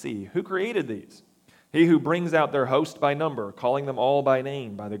high and see. Who created these? He who brings out their host by number, calling them all by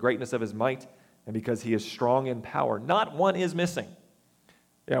name, by the greatness of His might, and because He is strong in power. Not one is missing."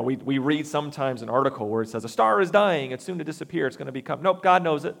 We read sometimes an article where it says, a star is dying, it's soon to disappear, it's going to become... Nope, God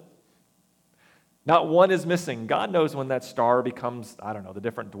knows it. Not one is missing. God knows when that star becomes, the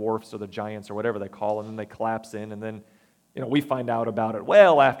different dwarfs or the giants or whatever they call, and then they collapse in, and then, we find out about it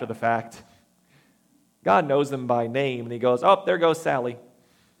well after the fact. God knows them by name, and He goes, oh, there goes Sally.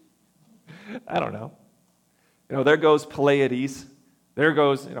 I don't know. There goes Pleiades. There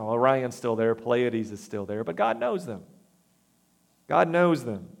goes, Orion's still there, Pleiades is still there, but God knows them. God knows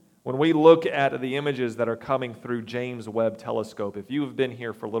them. When we look at the images that are coming through James Webb Telescope, if you have been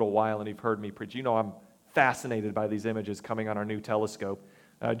here for a little while and you've heard me preach, I'm fascinated by these images coming on our new telescope.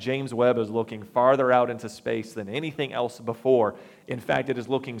 James Webb is looking farther out into space than anything else before. In fact, it is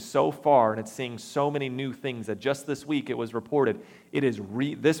looking so far and it's seeing so many new things that just this week it was reported,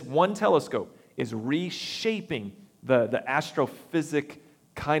 this one telescope is reshaping the astrophysics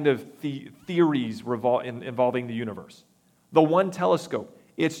kind of theories involving the universe. The one telescope,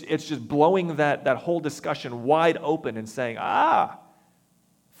 it's just blowing that whole discussion wide open and saying,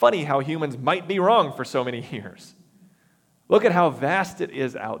 funny how humans might be wrong for so many years. Look at how vast it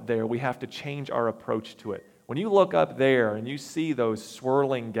is out there. We have to change our approach to it. When you look up there and you see those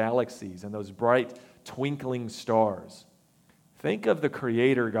swirling galaxies and those bright twinkling stars, think of the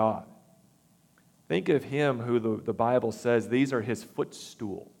Creator God. Think of Him who the Bible says these are His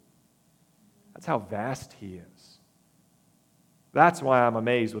footstool. That's how vast He is. That's why I'm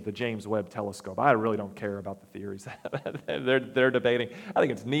amazed with the James Webb Telescope. I really don't care about the theories they're debating. I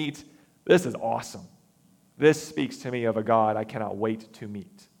think it's neat. This is awesome. This speaks to me of a God I cannot wait to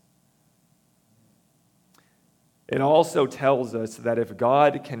meet. It also tells us that if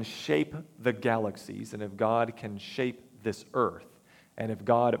God can shape the galaxies, and if God can shape this earth, and if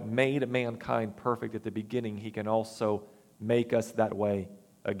God made mankind perfect at the beginning, He can also make us that way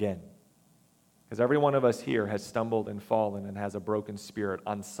again. Because every one of us here has stumbled and fallen and has a broken spirit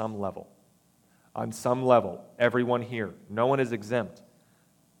on some level. On some level, everyone here. No one is exempt.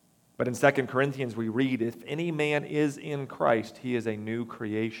 But in 2 Corinthians we read, if any man is in Christ, he is a new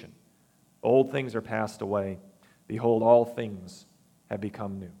creation. Old things are passed away. Behold, all things have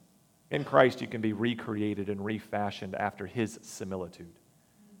become new. In Christ you can be recreated and refashioned after His similitude.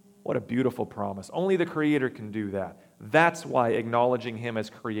 What a beautiful promise. Only the Creator can do that. That's why acknowledging Him as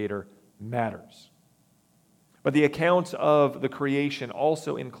Creator matters. But the account of the creation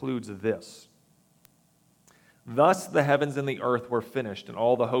also includes this. Thus the heavens and the earth were finished, and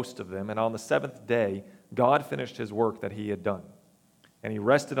all the host of them, and on the seventh day God finished His work that He had done. And He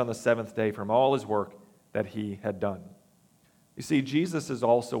rested on the seventh day from all His work that He had done. You see, Jesus is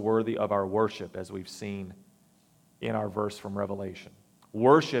also worthy of our worship, as we've seen in our verse from Revelation.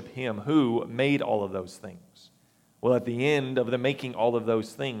 Worship Him who made all of those things. Well, at the end of the making all of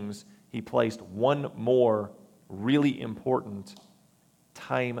those things, He placed one more really important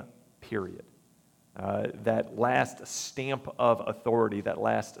time period. That last stamp of authority, that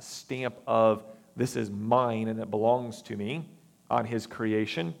last stamp of this is mine and it belongs to me on His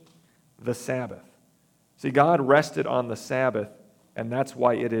creation, the Sabbath. See, God rested on the Sabbath, and that's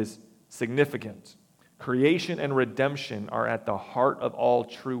why it is significant. Creation and redemption are at the heart of all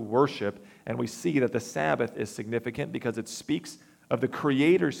true worship, and we see that the Sabbath is significant because it speaks of the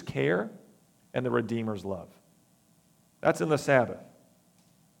Creator's care and the Redeemer's love. That's in the Sabbath.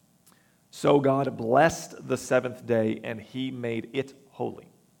 So God blessed the seventh day, and He made it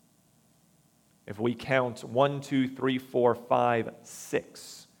holy. if we count 1, 2, 3, 4, 5,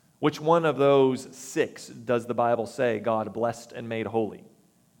 6, which one of those 6 does the Bible say God blessed and made holy?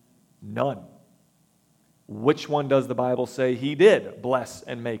 None. Which one does the Bible say he did bless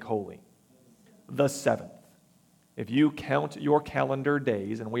and make holy? The 7th. If you count your calendar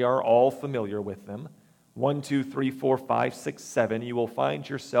days, and we are all familiar with them, 1, 2, 3, 4, 5, 6, 7, you will find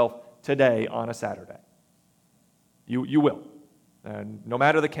yourself today on a Saturday. You will. And no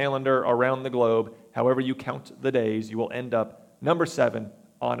matter the calendar around the globe, however you count the days, you will end up number 7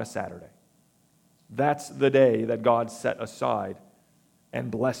 on a Saturday. That's the day that God set aside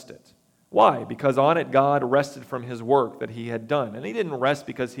and blessed it. Why? Because on it God rested from his work that he had done. And he didn't rest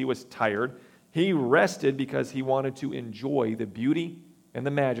because he was tired. He rested because he wanted to enjoy the beauty and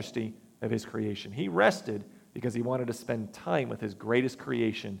the majesty of his creation. He rested because he wanted to spend time with his greatest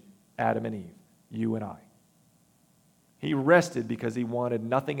creation, Adam and Eve, you and I. He rested because he wanted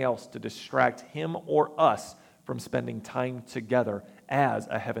nothing else to distract him or us from spending time together as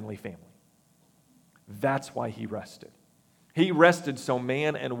a heavenly family. That's why he rested. He rested so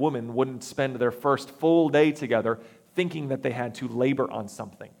man and woman wouldn't spend their first full day together thinking that they had to labor on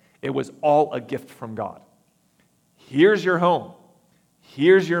something. It was all a gift from God. Here's your home.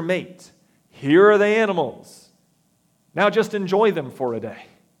 Here's your mate. Here are the animals. Now just enjoy them for a day.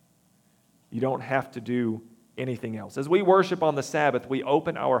 You don't have to do anything else. As we worship on the Sabbath, we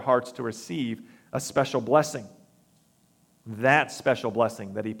open our hearts to receive a special blessing. That special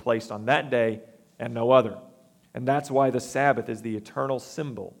blessing that he placed on that day and no other. And that's why the Sabbath is the eternal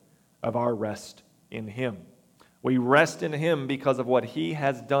symbol of our rest in him. We rest in him because of what he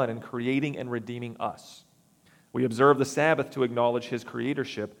has done in creating and redeeming us. We observe the Sabbath to acknowledge his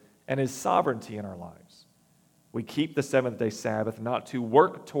creatorship and his sovereignty in our lives. We keep the seventh-day Sabbath not to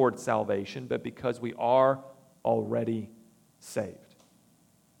work toward salvation, but because we are already saved.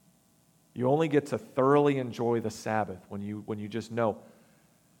 You only get to thoroughly enjoy the Sabbath when you just know,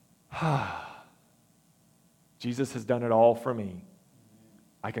 Jesus has done it all for me.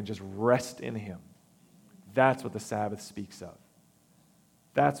 I can just rest in him. That's what the Sabbath speaks of.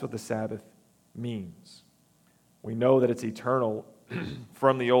 That's what the Sabbath means. We know that it's eternal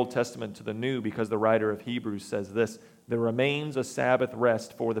from the Old Testament to the New because the writer of Hebrews says this: there remains a Sabbath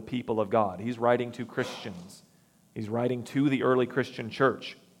rest for the people of God. He's writing to Christians. He's writing to the early Christian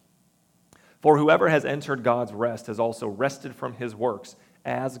church. For whoever has entered God's rest has also rested from his works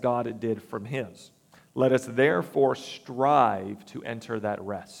as God did from his. Let us therefore strive to enter that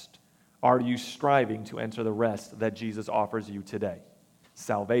rest. Are you striving to enter the rest that Jesus offers you today?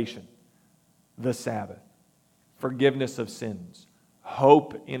 Salvation, the Sabbath, forgiveness of sins,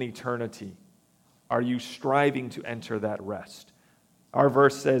 hope in eternity. Are you striving to enter that rest? Our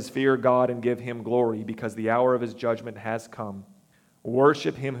verse says, fear God and give him glory because the hour of his judgment has come.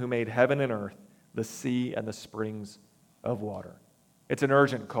 Worship him who made heaven and earth, the sea and the springs of water. It's an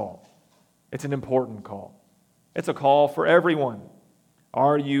urgent call. It's an important call. It's a call for everyone.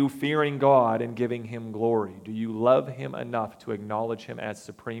 Are you fearing God and giving him glory? Do you love him enough to acknowledge him as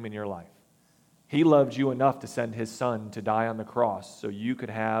supreme in your life? He loved you enough to send his son to die on the cross so you could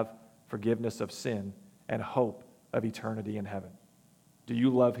have forgiveness of sin and hope of eternity in heaven. Do you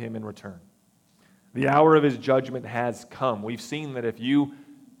love him in return? The hour of his judgment has come. We've seen that if you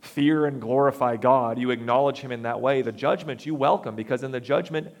fear and glorify God, you acknowledge him in that way, the judgment you welcome, because in the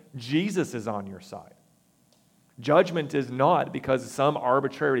judgment, Jesus is on your side. Judgment is not because some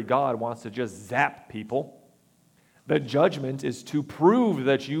arbitrary God wants to just zap people. The judgment is to prove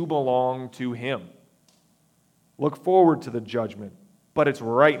that you belong to him. Look forward to the judgment, but it's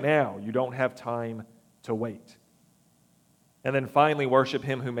right now. You don't have time to wait. And then finally, worship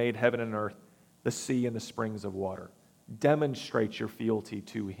him who made heaven and earth, the sea and the springs of water. Demonstrate your fealty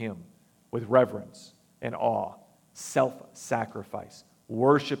to him with reverence and awe, self-sacrifice.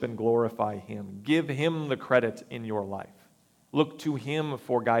 Worship and glorify him. Give him the credit in your life. Look to him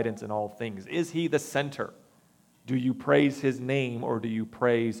for guidance in all things. Is he the center? Do you praise his name or do you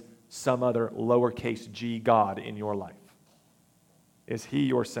praise some other lowercase g God in your life? Is he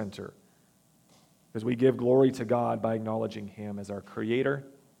your center? Because we give glory to God by acknowledging him as our creator,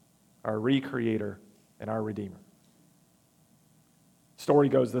 our recreator, and our redeemer. Story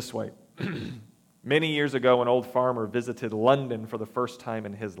goes this way. Many years ago, an old farmer visited London for the first time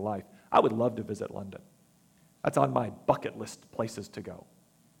in his life. I would love to visit London. That's on my bucket list places to go.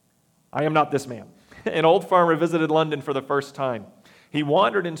 I am not this man. An old farmer visited London for the first time. He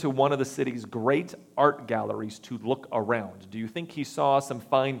wandered into one of the city's great art galleries to look around. Do you think he saw some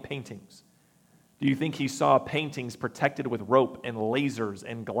fine paintings? Do you think he saw paintings protected with rope and lasers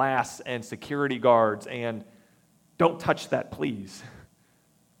and glass and security guards and don't touch that, please?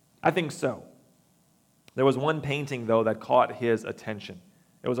 I think so. There was one painting, though, that caught his attention.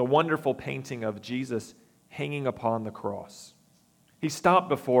 It was a wonderful painting of Jesus hanging upon the cross. He stopped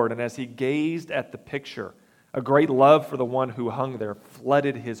before it, and as he gazed at the picture, a great love for the one who hung there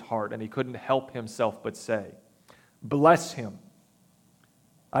flooded his heart, and he couldn't help himself but say, "Bless him.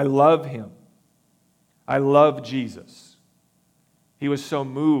 I love him. I love Jesus." He was so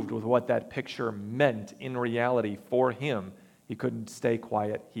moved with what that picture meant in reality for him, he couldn't stay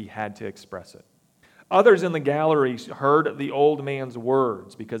quiet. He had to express it. Others in the gallery heard the old man's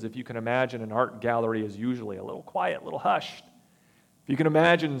words, because if you can imagine, an art gallery is usually a little quiet, a little hushed. If you can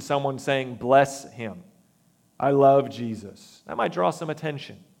imagine someone saying, "Bless him. I love Jesus," that might draw some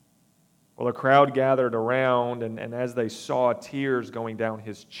attention. Well, a crowd gathered around, and as they saw tears going down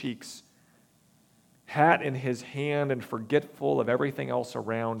his cheeks, hat in his hand and forgetful of everything else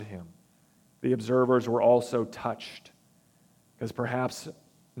around him, the observers were also touched, because perhaps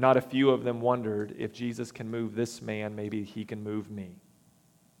not a few of them wondered, if Jesus can move this man, maybe he can move me.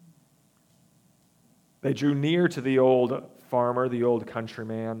 They drew near to the old farmer, the old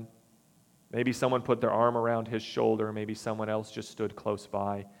countryman. Maybe someone put their arm around his shoulder, maybe someone else just stood close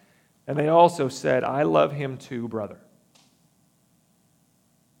by. And they also said, "I love him too, brother.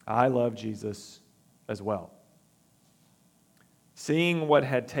 I love Jesus as well." Seeing what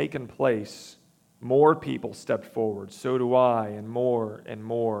had taken place, more people stepped forward. "So do I," and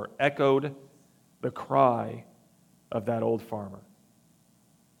more echoed the cry of that old farmer.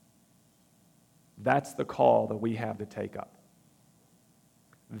 That's the call that we have to take up.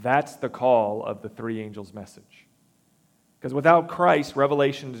 That's the call of the three angels' message. Because without Christ,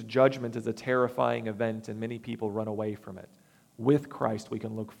 Revelation's judgment is a terrifying event, and many people run away from it. With Christ, we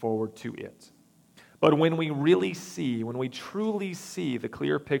can look forward to it. But when we truly see the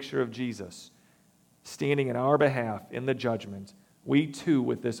clear picture of Jesus standing in our behalf in the judgment, we too,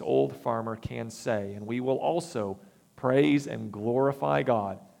 with this old farmer, can say, and we will also praise and glorify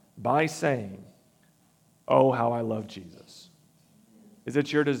God by saying, "Oh, how I love Jesus." Is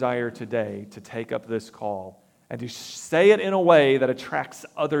it your desire today to take up this call and to say it in a way that attracts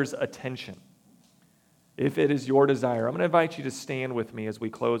others' attention? If it is your desire, I'm going to invite you to stand with me as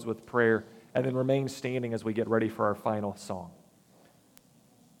we close with prayer, and then remain standing as we get ready for our final song.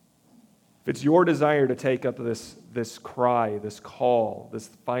 If it's your desire to take up this cry, this call, this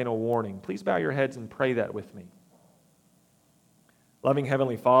final warning, please bow your heads and pray that with me. Loving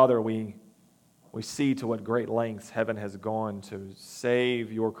Heavenly Father, we see to what great lengths heaven has gone to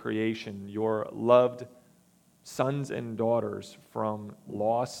save your creation, your loved sons and daughters, from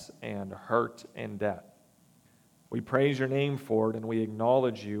loss and hurt and death. We praise your name for it, and we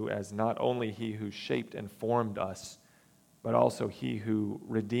acknowledge you as not only he who shaped and formed us, but also he who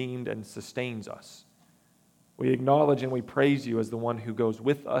redeemed and sustains us. We acknowledge and we praise you as the one who goes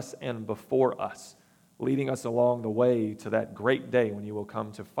with us and before us, leading us along the way to that great day when you will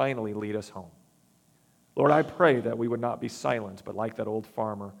come to finally lead us home. Lord, I pray that we would not be silent, but like that old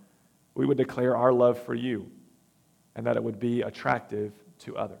farmer, we would declare our love for you, and that it would be attractive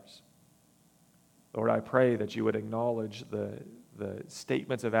to others. Lord, I pray that you would acknowledge the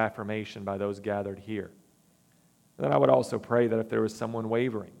statements of affirmation by those gathered here. And then I would also pray that if there was someone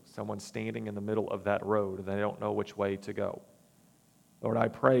wavering, someone standing in the middle of that road, and they don't know which way to go, Lord, I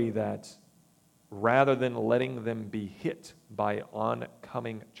pray that rather than letting them be hit by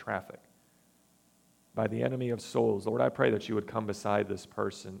oncoming traffic, by the enemy of souls, Lord, I pray that you would come beside this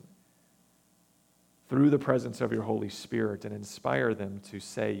person through the presence of your Holy Spirit and inspire them to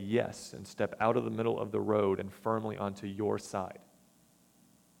say yes and step out of the middle of the road and firmly onto your side.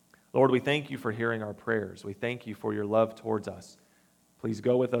 Lord, we thank you for hearing our prayers. We thank you for your love towards us. Please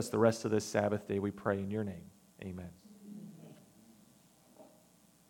go with us the rest of this Sabbath day, we pray in your name. Amen.